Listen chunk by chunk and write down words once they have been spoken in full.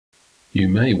You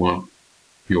may want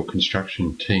your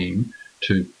construction team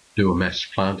to do a mass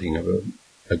planting of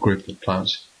a group of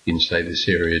plants in, say, this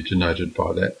area denoted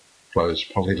by that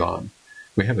closed polyline.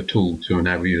 We have a tool to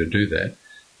enable you to do that.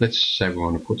 Let's say we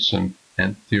want to put some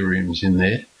anthuriums in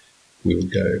there. We'll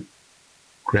go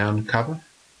ground cover,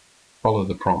 follow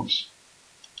the prompts.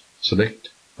 Select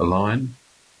a line,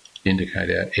 indicate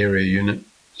our area unit,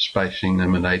 spacing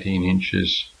them at 18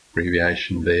 inches,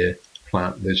 abbreviation there,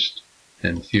 plant list,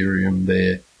 anthurium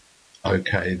there,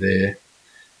 OK there,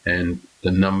 and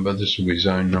the number, this will be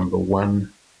zone number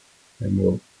 1, and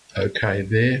we'll OK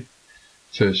there.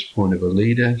 First point of a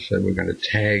leader, so we're going to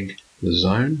tag the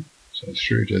zone, so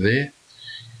through to there.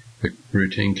 The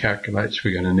routine calculates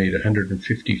we're going to need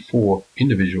 154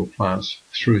 individual plants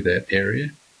through that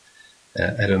area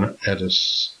at a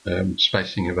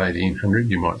spacing of 1800.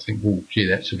 You might think, well, gee,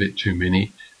 that's a bit too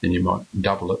many, and you might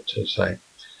double it to, say,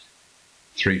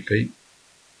 3 feet,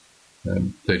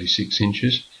 36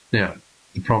 inches. Now,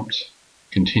 the prompt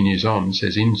continues on,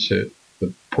 says insert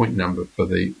the point number for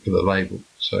the label.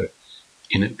 So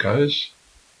in it goes,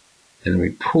 and we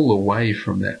pull away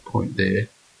from that point there,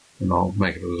 and I'll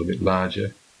make it a little bit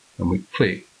larger, and we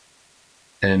click,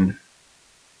 and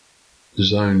the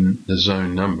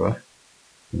zone number,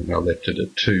 and I left it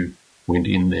at 2, went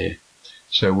in there.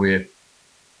 So we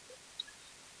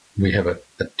have a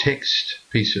text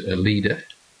piece, a leader,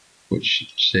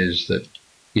 which says that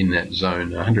in that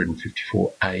zone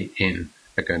 154 AN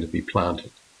are going to be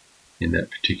planted in that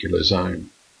particular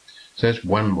zone. So that's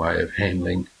one way of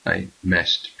handling a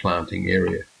massed planting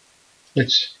area.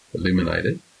 Let's eliminate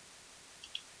it,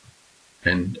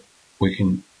 and we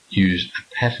can use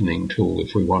a patterning tool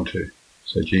if we want to.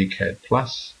 So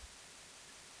gCADPlus,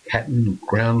 pattern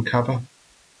ground cover.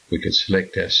 We could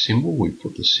select our symbol, we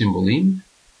put the symbol in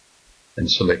and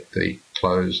select the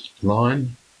closed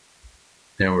line.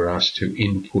 Now we're asked to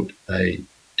input a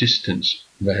distance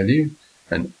value,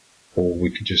 or we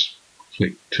could just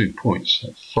click 2 points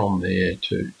from there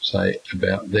to, say,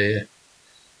 about there.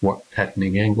 What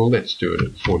patterning angle? Let's do it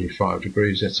at 45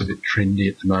 degrees. That's a bit trendy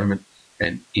at the moment.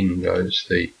 And in goes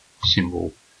the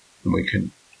symbol, and we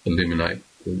can eliminate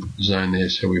the zone there.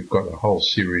 So we've got a whole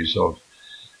series of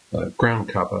ground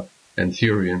cover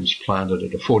anthuriums planted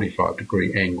at a 45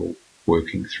 degree angle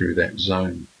working through that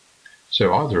zone.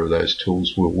 So either of those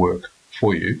tools will work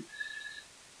for you,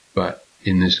 but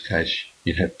in this case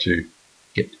you'd have to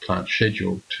get the plant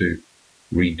schedule to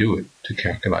redo it to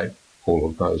calculate all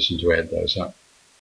of those and to add those up.